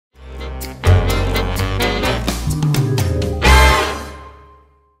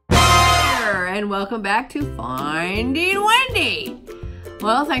and welcome back to Finding Wendy.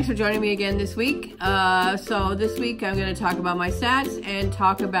 Well, thanks for joining me again this week. So this week I'm going to talk about my stats and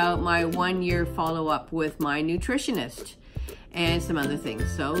talk about my 1-year follow-up with my nutritionist and some other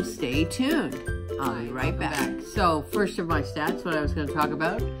things. So stay tuned. I'll be right back. So first of my stats, what I was going to talk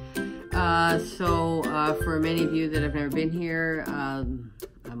about. For many of you that have never been here,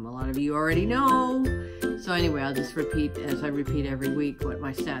 a lot of you already know. So anyway, I'll just repeat, as I repeat every week, what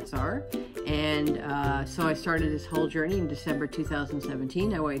my stats are. And so I started this whole journey in December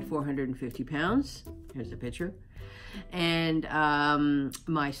 2017. I weighed 450 pounds. Here's a picture. And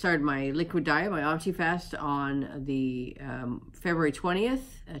I started my liquid diet, my Optifast, on the February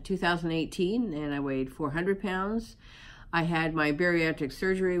 20th, 2018, and I weighed 400 pounds. I had my bariatric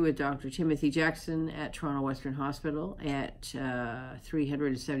surgery with Dr. Timothy Jackson at Toronto Western Hospital at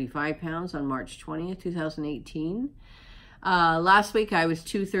 375 pounds on March 20th, 2018. Last week I was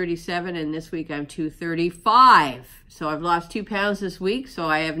 237 and this week I'm 235. So I've lost 2 pounds this week. So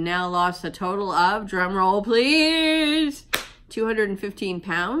I have now lost a total of, drum roll please, 215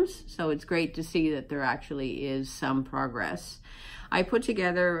 pounds. So it's great to see that there actually is some progress. I put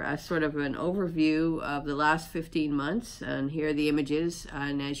together a sort of an overview of the last 15 months, and here are the images.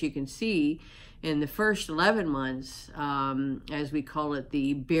 And as you can see, in the first 11 months, as we call it,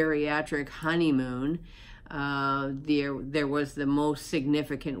 the bariatric honeymoon, there was the most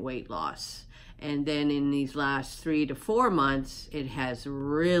significant weight loss. And then in these last 3 to 4 months, it has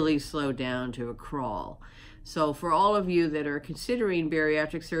really slowed down to a crawl. So for all of you that are considering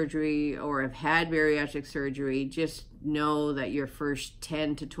bariatric surgery or have had bariatric surgery, just know that your first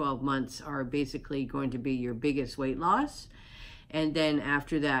 10 to 12 months are basically going to be your biggest weight loss. And then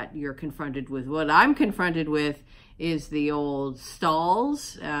after that, you're confronted with what I'm confronted with is the old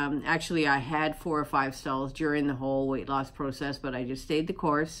stalls. Actually, I had 4 or 5 stalls during the whole weight loss process, but I just stayed the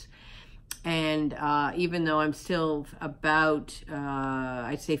course. And even though I'm still about,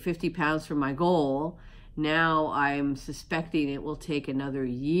 I'd say 50 pounds from my goal, now I'm suspecting it will take another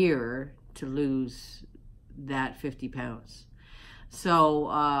year to lose that 50 pounds. So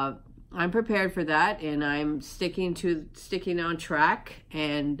I'm prepared for that, and I'm sticking on track.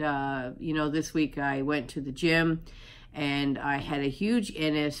 And you know, this week I went to the gym and I had a huge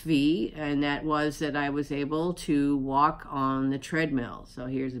NSV, and that was that I was able to walk on the treadmill. So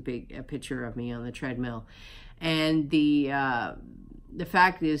here's a picture of me on the treadmill. And the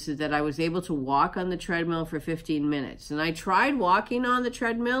fact is that I was able to walk on the treadmill for 15 minutes. And I tried walking on the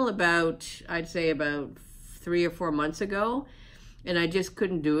treadmill I'd say about 3 or 4 months ago. And I just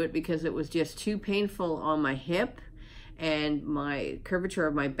couldn't do it because it was just too painful on my hip. And my curvature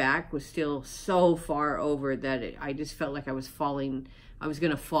of my back was still so far over that I just felt like I was falling. I was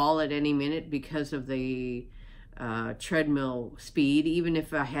going to fall at any minute because of the treadmill speed. Even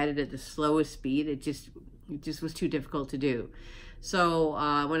if I had it at the slowest speed, it just was too difficult to do. So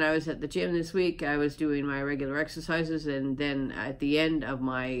when I was at the gym this week, I was doing my regular exercises, and then at the end of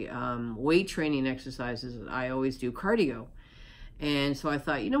my weight training exercises, I always do cardio. And so I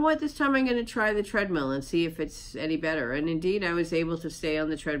thought, you know what, this time I'm going to try the treadmill and see if it's any better. And indeed, I was able to stay on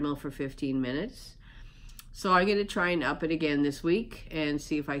the treadmill for 15 minutes. So I'm going to try and up it again this week and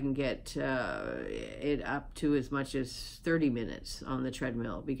see if I can get it up to as much as 30 minutes on the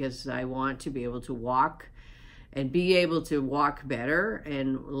treadmill, because I want to be able to walk and be able to walk better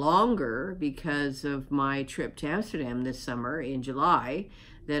and longer because of my trip to Amsterdam this summer in July,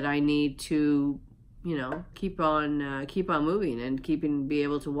 that I need to, you know, keep on moving and be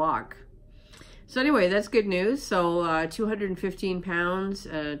able to walk. So anyway, that's good news. So 215 pounds,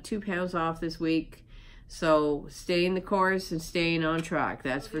 2 pounds off this week. So staying the course and staying on track,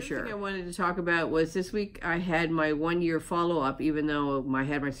 that's for sure. The thing I wanted to talk about was this week I had my 1-year follow-up, even though I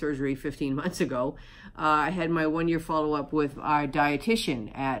had my surgery 15 months ago. I had my 1-year follow-up with our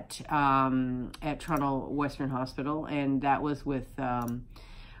dietitian at Toronto Western Hospital, and that was with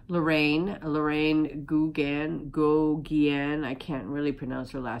Lorraine Gougian. I can't really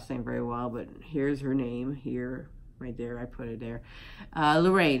pronounce her last name very well, but here's her name here. Right there, I put it there.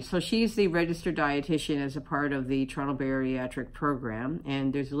 Lorraine. So she's the registered dietitian as a part of the Toronto Bariatric program.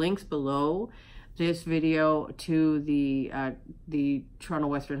 And there's links below this video to the Toronto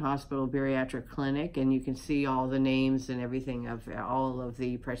Western Hospital Bariatric Clinic. And you can see all the names and everything of all of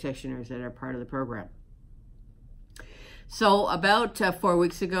the practitioners that are part of the program. So about 4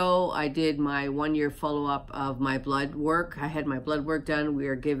 weeks ago, I did my 1-year follow-up of my blood work. I had my blood work done. We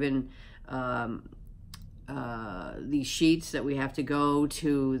are given these sheets that we have to go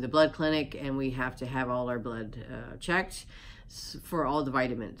to the blood clinic, and we have to have all our blood checked for all the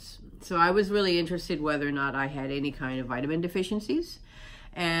vitamins. So I was really interested whether or not I had any kind of vitamin deficiencies.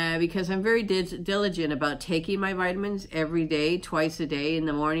 because I'm very diligent about taking my vitamins every day, twice a day, in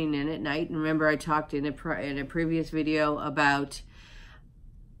the morning and at night. And remember, I talked in a previous video about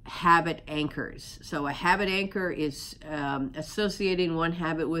habit anchors. So a habit anchor is associating one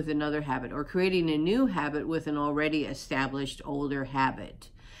habit with another habit, or creating a new habit with an already established older habit.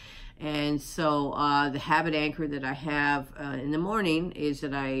 And so the habit anchor that I have in the morning is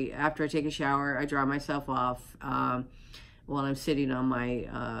that after I take a shower, I dry myself off while I'm sitting on my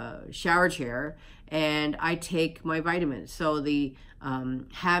shower chair, and I take my vitamins. So the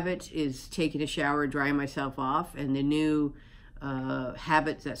habit is taking a shower, drying myself off, and the new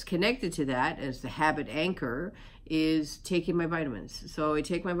habit that's connected to that as the habit anchor is taking my vitamins. So I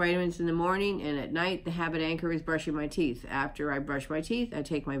take my vitamins in the morning, and at night the habit anchor is brushing my teeth. After I brush my teeth, I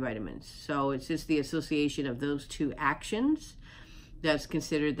take my vitamins. So it's just the association of those two actions that's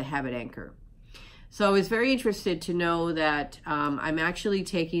considered the habit anchor. So I was very interested to know that I'm actually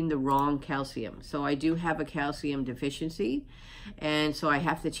taking the wrong calcium. So I do have a calcium deficiency, and so I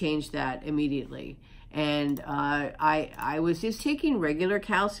have to change that immediately. And I was just taking regular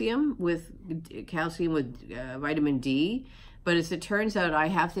calcium with vitamin D, but as it turns out, I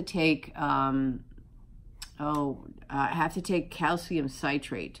have to take calcium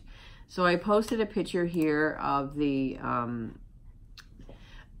citrate. So I posted a picture here of the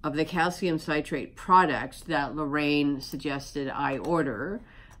calcium citrate product that Lorraine suggested I order.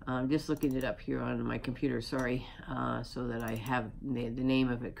 I'm just looking it up here on my computer, sorry, so that I have the name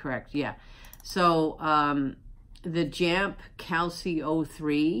of it correct. Yeah. So the JAMP Calcio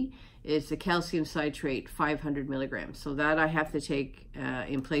 3 is the calcium citrate 500 milligrams. So that I have to take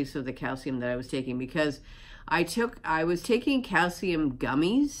in place of the calcium that I was taking, because I was taking calcium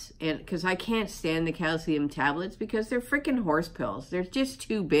gummies, and because I can't stand the calcium tablets because they're freaking horse pills. They're just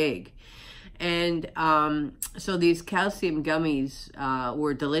too big. And so these calcium gummies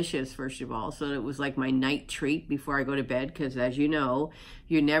were delicious, first of all. So it was like my night treat before I go to bed, because as you know,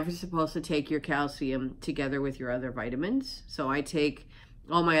 you're never supposed to take your calcium together with your other vitamins. So I take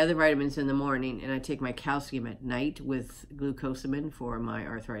all my other vitamins in the morning, and I take my calcium at night with glucosamine for my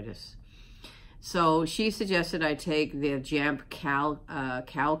arthritis. So she suggested I take the JAMP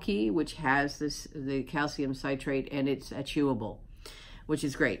Calci, which has the calcium citrate, and it's chewable, which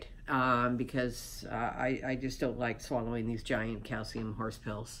is great. Because I just don't like swallowing these giant calcium horse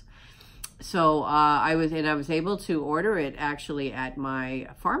pills. So I was able to order it actually at my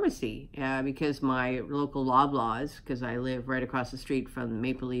pharmacy because my local Loblaws, because I live right across the street from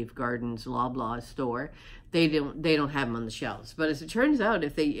Maple Leaf Gardens Loblaws store, they don't have them on the shelves. But as it turns out,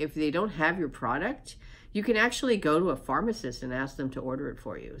 if they don't have your product, you can actually go to a pharmacist and ask them to order it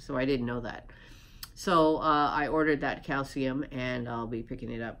for you. So I didn't know that. So I ordered that calcium, and I'll be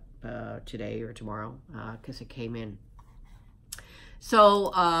picking it up today or tomorrow because it came in.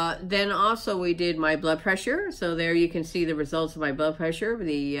 So then also we did my blood pressure. So there you can see the results of my blood pressure.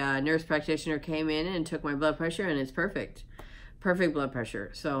 The nurse practitioner came in and took my blood pressure, and it's perfect blood pressure.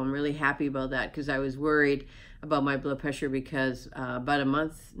 So I'm really happy about that, because I was worried about my blood pressure because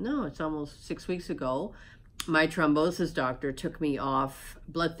it's almost 6 weeks ago, my thrombosis doctor took me off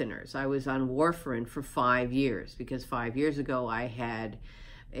blood thinners. I was on warfarin for 5 years because 5 years ago I had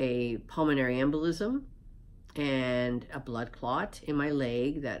a pulmonary embolism and a blood clot in my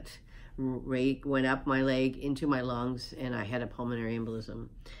leg that went up my leg into my lungs, and I had a pulmonary embolism.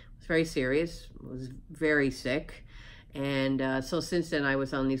 It was very serious. I was very sick. And so since then I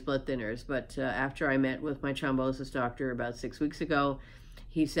was on these blood thinners. But after I met with my thrombosis doctor about 6 weeks ago,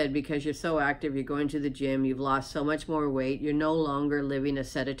 he said, because you're so active, you're going to the gym, you've lost so much more weight, you're no longer living a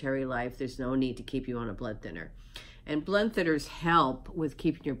sedentary life, there's no need to keep you on a blood thinner. And blood thinners help with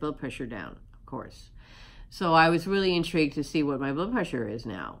keeping your blood pressure down, of course. So I was really intrigued to see what my blood pressure is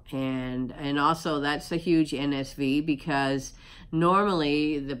now. And also that's a huge NSV, because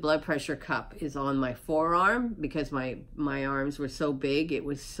normally the blood pressure cup is on my forearm because my arms were so big, it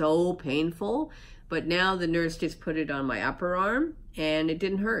was so painful. But now the nurse just put it on my upper arm, and it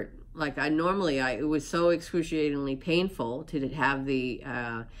didn't hurt. Like it was so excruciatingly painful to have the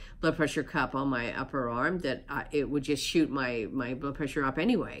blood pressure cup on my upper arm that it would just shoot my blood pressure up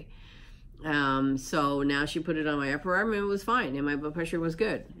anyway. So now she put it on my upper arm, and it was fine, and my blood pressure was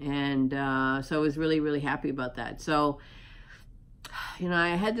good. And so I was really, really happy about that. So, I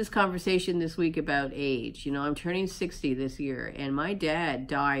had this conversation this week about age. I'm turning 60 this year, and my dad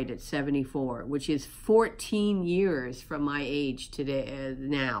died at 74, which is 14 years from my age today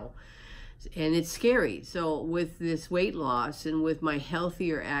now. And it's scary. So with this weight loss and with my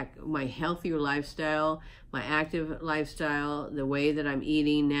healthier lifestyle, my active lifestyle, the way that I'm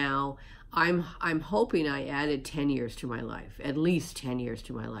eating now, I'm hoping I added 10 years to my life, at least 10 years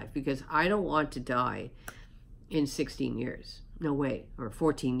to my life, because I don't want to die in 16 years. No way. Or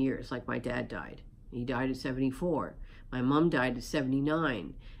 14 years, like my dad died. He died at 74. My mom died at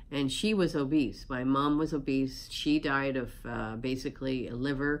 79, and she was obese. My mom was obese. She died of basically a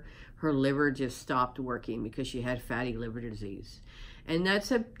liver. Her liver just stopped working because she had fatty liver disease. And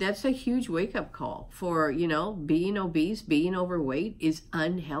that's a huge wake-up call for, you know, being obese, being overweight is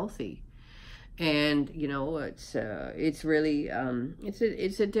unhealthy. And, you know, it's really,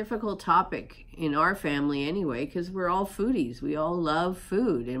 it's a difficult topic in our family anyway, because we're all foodies. We all love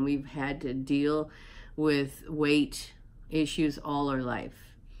food, and we've had to deal with weight issues all our life.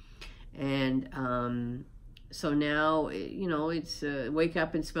 And so now, you know, it's wake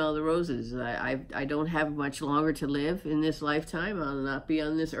up and smell the roses. I don't have much longer to live in this lifetime. I'll not be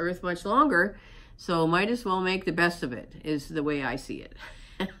on this earth much longer, so might as well make the best of it, is the way I see it.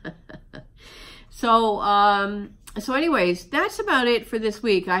 So anyways, that's about it for this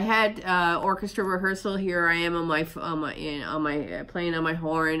week. I had orchestra rehearsal. Here I am playing on my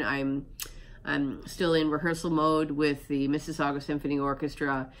horn. I'm still in rehearsal mode with the Mississauga Symphony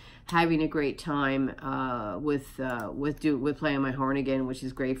Orchestra, having a great time with playing my horn again, which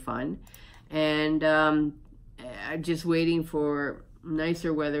is great fun. And I'm just waiting for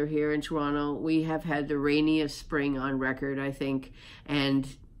nicer weather here in Toronto. We have had the rainiest spring on record, I think, and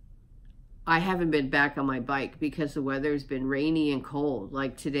I haven't been back on my bike because the weather's been rainy and cold.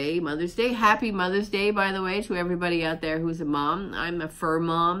 Like today, Mother's Day. Happy Mother's Day, by the way, to everybody out there who's a mom. I'm a fur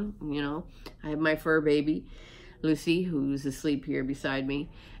mom, you know. I have my fur baby, Lucy, who's asleep here beside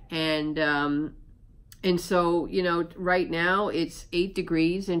me. And so, you know, right now it's 8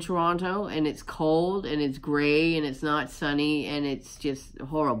 degrees in Toronto, and it's cold, and it's gray, and it's not sunny, and it's just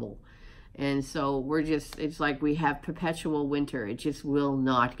horrible. And so it's like we have perpetual winter. It just will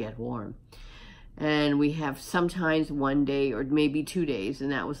not get warm. And we have sometimes one day or maybe 2 days,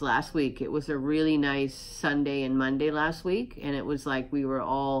 and that was last week. It was a really nice Sunday and Monday last week, and it was like we were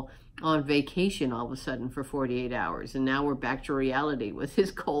all on vacation all of a sudden for 48 hours, and now we're back to reality with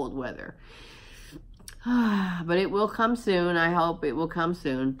this cold weather. But it will come soon. I hope it will come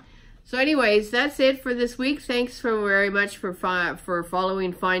soon. So anyways, that's it for this week. Thanks very much for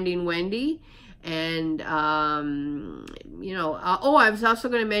following Finding Wendy. And, you know, I was also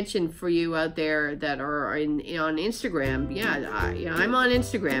going to mention for you out there that are on Instagram. Yeah, I'm on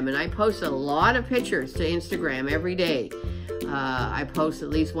Instagram, and I post a lot of pictures to Instagram every day. I post at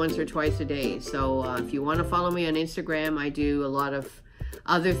least once or twice a day. So if you want to follow me on Instagram, I do a lot of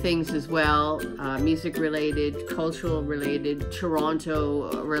other things as well, music related, cultural related,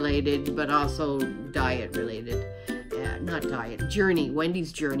 Toronto related, but also diet related. Not diet, journey,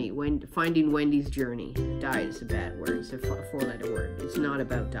 Wendy's journey, finding Wendy's journey. Diet is a bad word, it's a four-letter word. It's not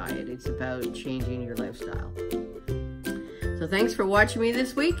about diet, it's about changing your lifestyle. So thanks for watching me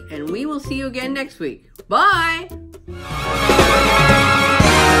this week, and we will see you again next week. Bye!